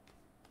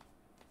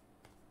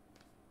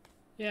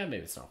 Yeah,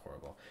 maybe it's not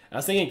horrible. I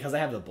was thinking, because I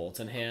have the Bolt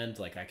in hand,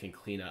 like, I can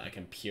clean up, I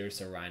can Pierce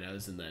a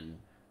Rhinos, and then,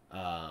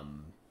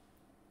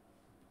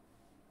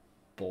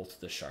 Bolt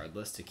the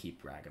Shardless to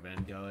keep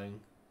Ragavan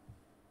going.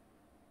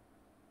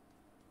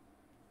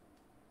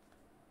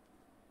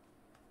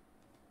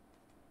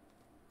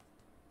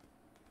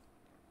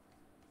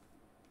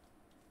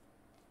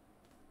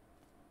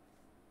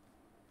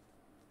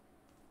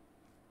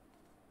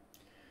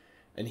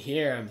 And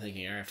here I'm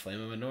thinking, alright, Flame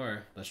of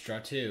Manor. Let's draw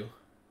 2.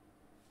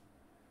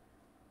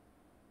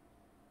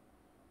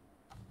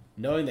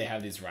 Knowing they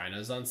have these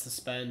Rhinos on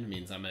suspend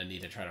means I'm going to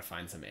need to try to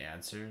find some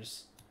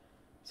answers.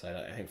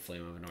 So I think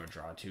Flame of Manor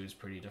draw 2 is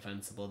pretty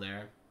defensible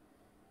there.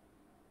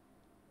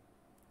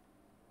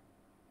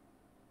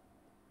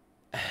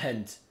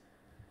 And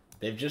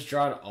they've just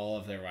drawn all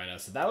of their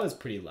Rhinos, so that was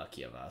pretty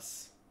lucky of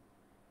us.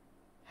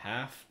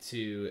 Have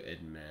to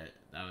admit,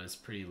 that was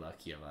pretty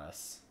lucky of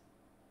us.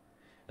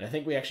 And I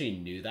think we actually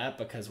knew that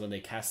because when they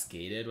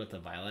cascaded with the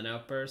Violent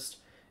Outburst,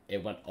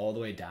 it went all the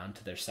way down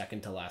to their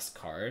second to last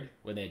card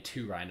when they had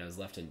 2 Rhinos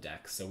left in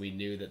deck. So we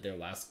knew that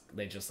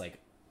they just like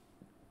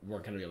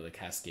weren't going to be able to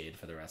cascade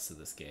for the rest of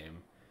this game.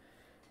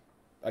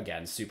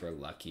 Again, super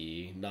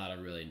lucky, not a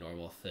really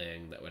normal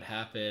thing that would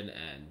happen,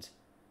 and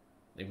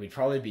I think we'd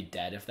probably be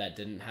dead if that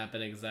didn't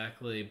happen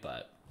exactly,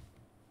 but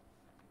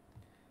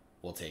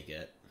we'll take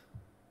it.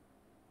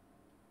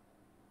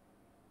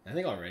 I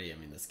think already, I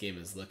mean, this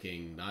game is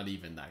looking not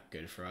even that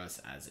good for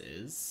us as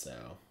is,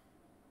 so...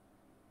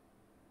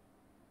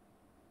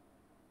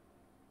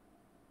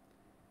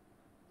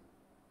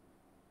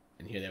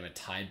 And here they have a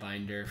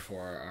Tidebinder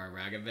for our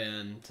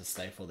Ragavan to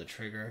stifle the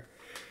trigger.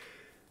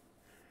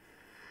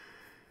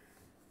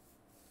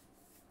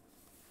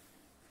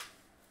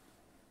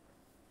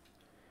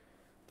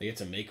 They get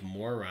to make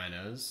more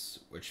Rhinos,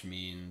 which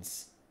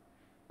means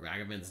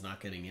Ragavan's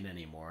not getting in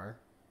anymore,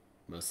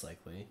 most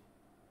likely.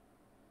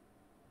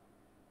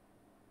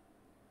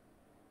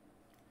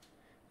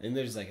 I think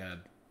there's like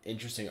a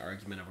interesting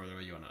argument of whether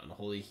you want to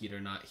Unholy Heat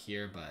or not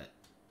here, but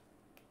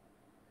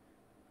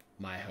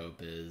my hope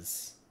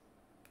is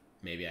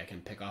maybe I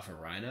can pick off a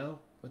Rhino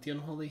with the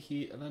Unholy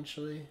Heat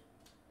eventually.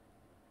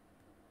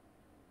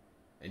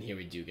 And here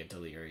we do get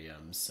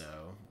Delirium,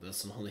 so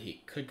this Unholy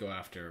Heat could go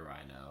after a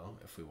Rhino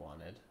if we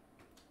wanted.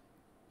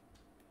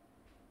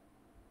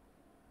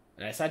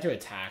 And I decided to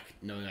attack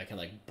knowing I can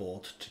like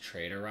Bolt to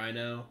trade a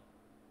Rhino.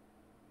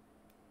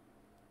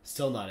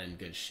 Still not in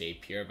good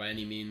shape here by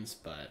any means,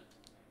 but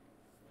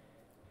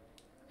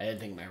I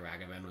didn't think my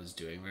Ragavan was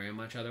doing very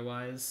much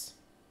otherwise.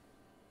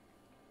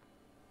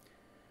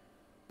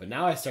 But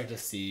now I start to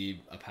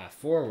see a path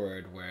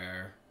forward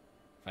where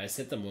if I just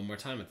hit them one more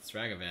time with this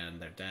Ragavan,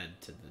 they're dead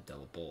to the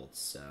double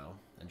bolts. So,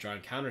 and drawing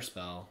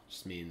Counterspell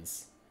just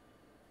means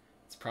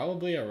it's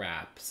probably a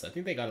wrap. So I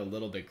think they got a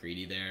little bit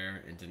greedy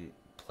there and didn't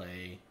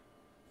play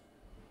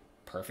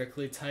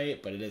perfectly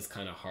tight, but it is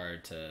kind of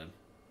hard to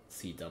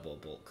see double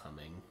bolt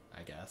coming,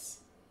 I guess.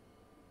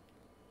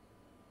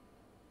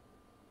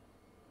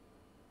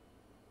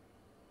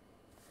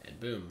 And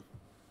boom.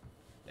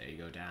 There you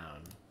go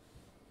down.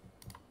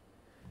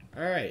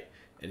 Alright,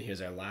 and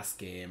here's our last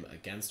game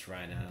against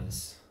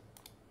Rhinos.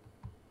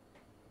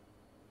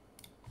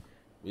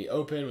 We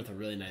open with a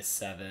really nice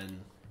 7.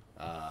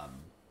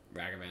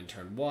 Ragavan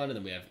turn 1, and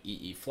then we have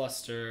EE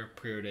Fluster,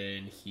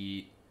 Preordain,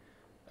 Heat,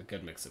 a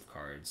good mix of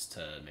cards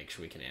to make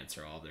sure we can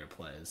answer all their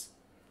plays.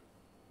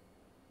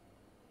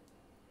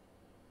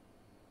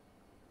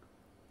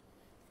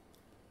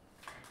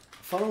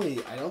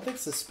 Funnily, I don't think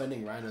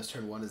suspending Rhinos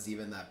turn 1 is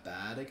even that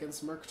bad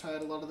against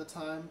Murktide a lot of the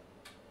time.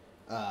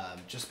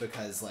 Just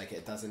because like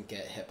it doesn't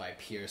get hit by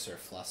Pierce or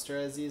Fluster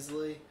as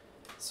easily,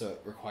 so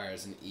it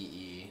requires an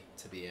EE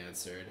to be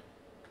answered.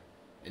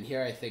 And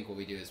here I think what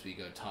we do is we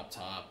go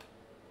top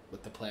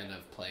with the plan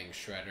of playing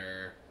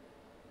Shredder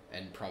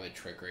and probably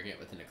triggering it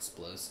with an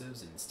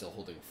Explosives and still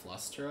holding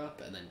Fluster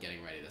up, and then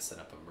getting ready to set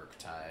up a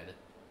Murktide.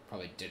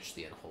 Probably ditch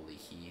the Unholy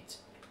Heat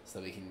so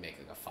that we can make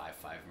like a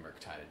 5/5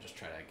 Murktide and just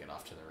try to get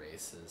off to the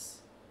races.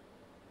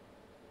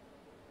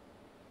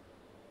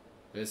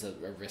 There's a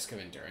risk of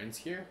Endurance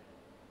here,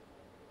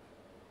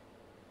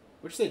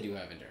 which they do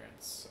have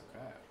Endurance.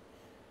 Okay.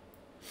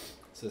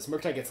 So this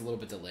Murktide gets a little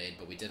bit delayed,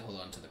 but we did hold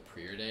on to the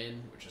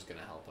Preordain, which is going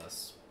to help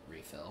us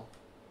refill.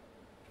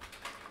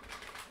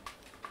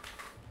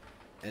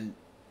 And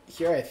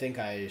here I think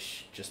I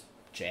just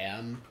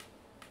jam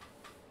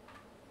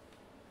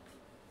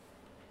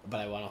but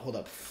I want to hold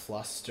up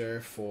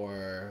Fluster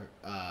for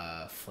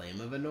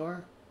Flame of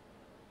Anor,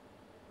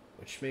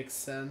 which makes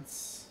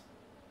sense.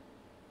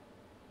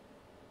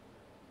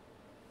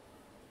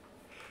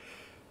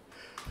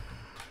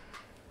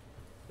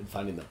 And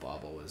finding the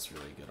Bauble was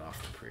really good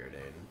off the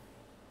Preordain.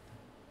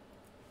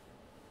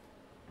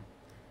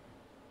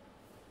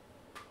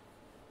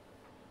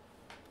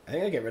 I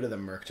think I get rid of the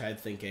Murktide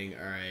thinking,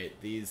 alright,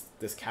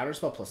 this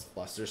Counterspell plus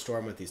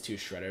Flusterstorm with these 2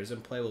 Shredders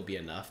in play will be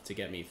enough to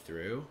get me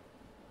through.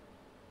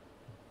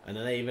 And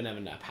then I even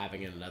end up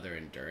having another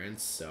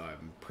Endurance, so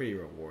I'm pretty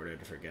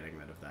rewarded for getting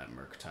rid of that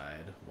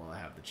Murktide while I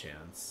have the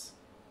chance.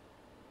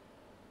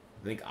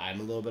 I think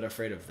I'm a little bit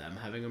afraid of them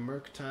having a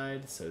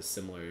Murktide, so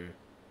similar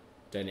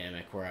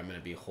dynamic where I'm going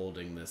to be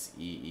holding this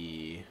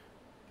EE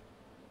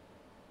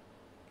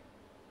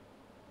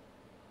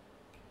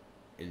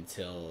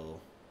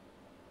until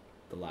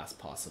the last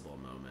possible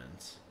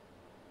moment.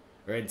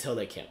 Or until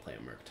they can't play a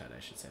Murktide, I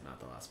should say, not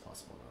the last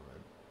possible moment.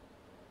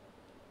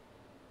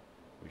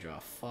 We draw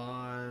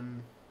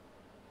Fawn.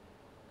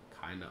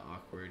 Kinda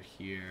awkward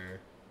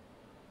here.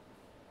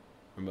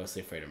 We're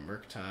mostly afraid of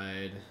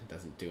Murktide. It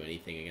doesn't do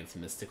anything against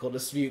Mystical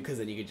Dispute because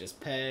then you could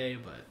just pay,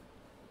 but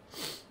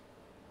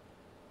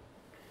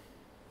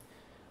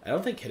I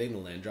don't think hitting the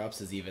land drops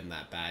is even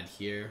that bad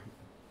here.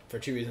 For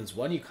 2 reasons.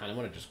 One, you kind of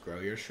want to just grow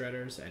your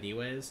Shredders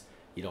anyways.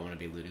 You don't want to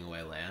be looting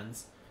away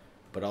lands.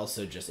 But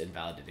also just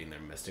invalidating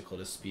their Mystical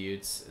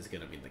Disputes is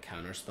going to mean the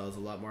counter spell is a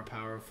lot more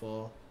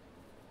powerful.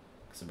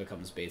 Because it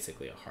becomes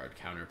basically a hard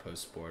counter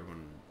post board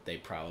when they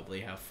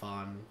probably have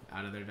Fawn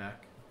out of their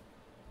deck.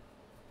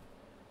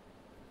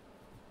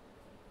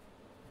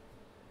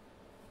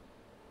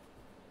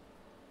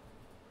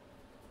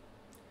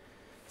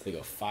 So they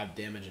go 5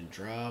 damage and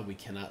draw. We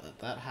cannot let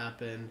that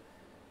happen.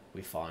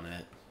 We Fawn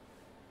it.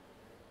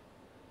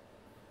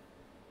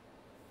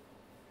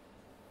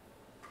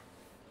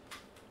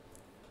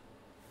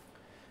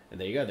 And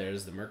there you go,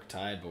 there's the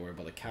Murktide, but we're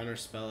able to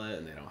counterspell it,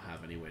 and they don't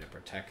have any way to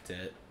protect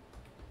it.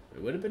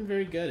 It would have been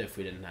very good if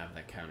we didn't have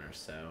that counter,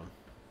 so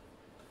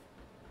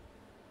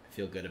I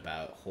feel good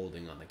about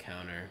holding on the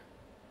counter.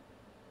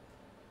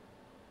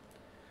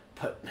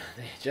 But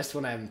just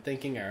when I'm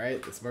thinking,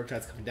 alright, this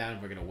Murktide's coming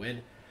down, we're going to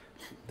win,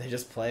 they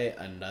just play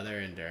another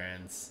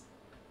Endurance,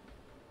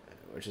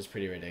 which is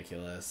pretty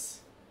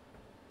ridiculous.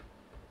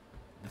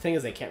 The thing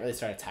is, they can't really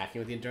start attacking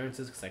with the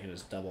Endurances because I can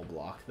just double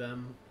block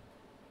them.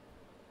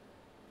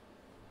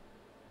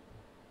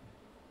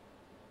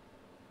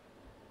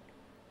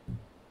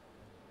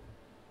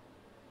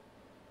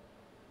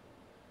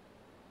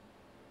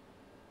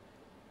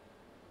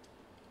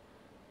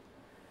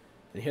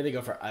 And here they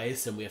go for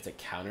ice, and we have to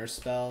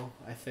counterspell,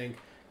 I think,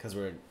 because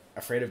we're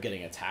afraid of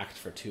getting attacked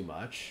for too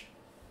much.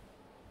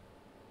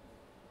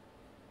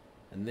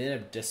 And then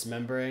I'm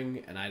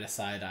dismembering, and I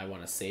decide I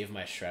want to save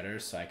my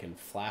Shredders so I can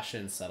flash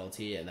in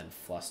Subtlety and then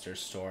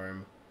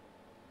Flusterstorm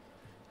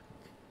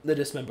the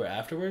dismember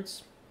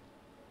afterwards.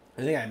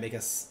 I think I'm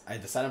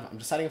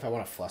deciding if I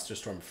want to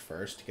Flusterstorm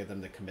first to get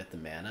them to commit the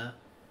mana.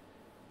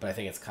 But I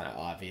think it's kind of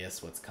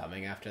obvious what's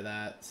coming after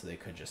that, so they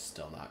could just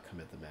still not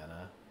commit the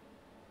mana.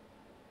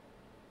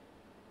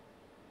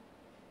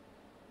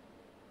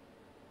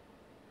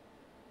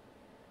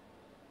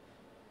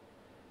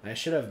 I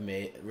should have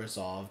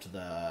resolved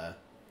the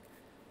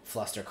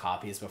Fluster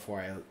copies before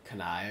I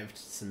connived,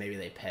 so maybe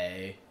they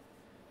pay,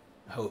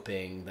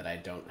 hoping that I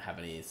don't have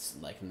any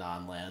like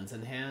non-lands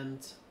in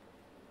hand.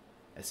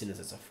 As soon as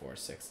it's a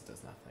 4/6, it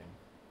does nothing.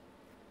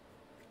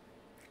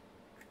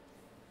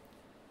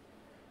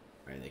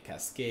 Alright, they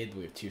cascade, but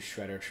we have 2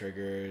 Shredder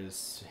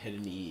triggers,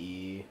 hidden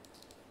EE.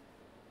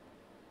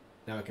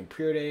 Now I can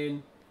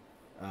Preordain,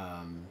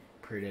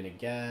 Preordain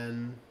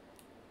again,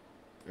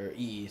 or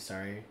EE,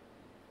 sorry.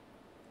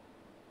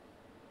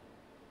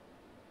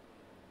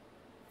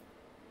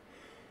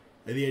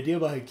 And the idea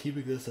behind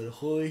keeping this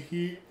Unholy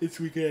Heat is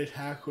we can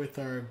attack with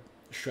our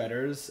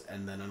Shredders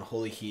and then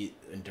Unholy Heat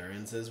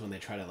Endurances when they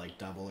try to like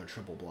double or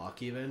triple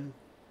block even.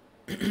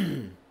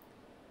 And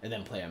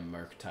then play a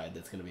Murktide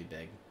that's going to be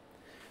big.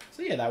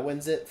 So yeah, that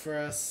wins it for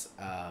us.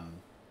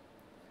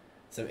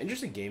 Some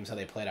interesting games how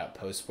they played out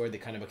post-board. They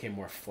kind of became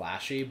more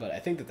flashy, but I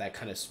think that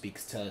kind of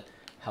speaks to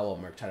how well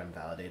Murktide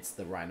invalidates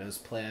the Rhinos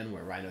plan,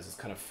 where Rhinos is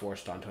kind of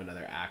forced onto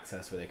another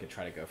axis where they could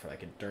try to go for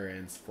like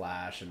Endurance,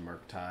 Flash, and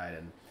Murktide,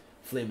 and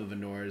Flame of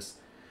Anors.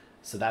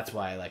 So that's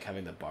why I like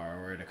having the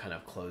Borrower to kind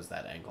of close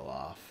that angle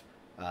off.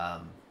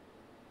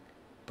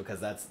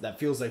 Because that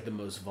feels like the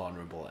most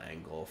vulnerable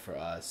angle for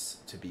us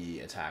to be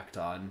attacked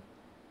on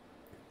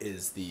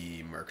is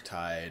the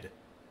Murktide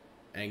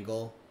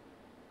angle,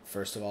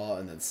 first of all,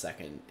 and then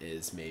second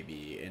is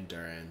maybe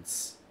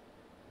Endurance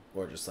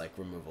or just like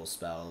removal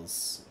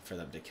spells for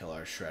them to kill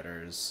our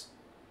Shredders.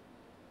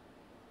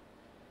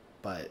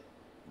 But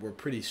we're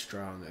pretty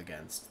strong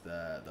against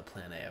the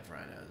plan A of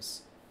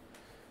Rhinos.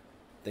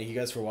 Thank you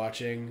guys for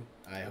watching.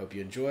 I hope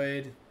you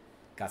enjoyed.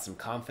 Got some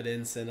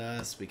confidence in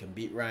us. We can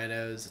beat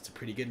Rhinos. It's a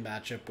pretty good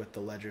matchup with the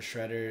Ledger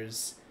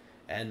Shredders.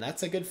 And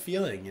that's a good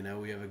feeling, you know.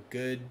 We have a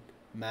good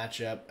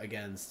matchup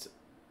against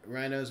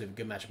Rhinos. We have a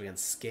good matchup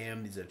against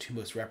Scam. These are the two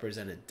most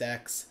represented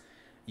decks.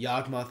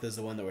 Yawgmoth is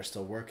the one that we're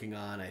still working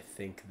on. I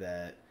think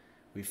that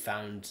we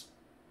found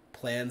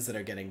plans that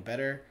are getting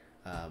better.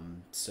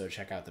 So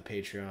check out the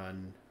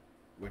Patreon.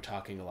 We're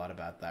talking a lot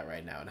about that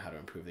right now and how to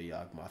improve the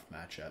Yawgmoth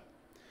matchup.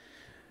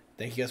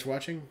 Thank you guys for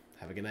watching.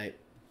 Have a good night.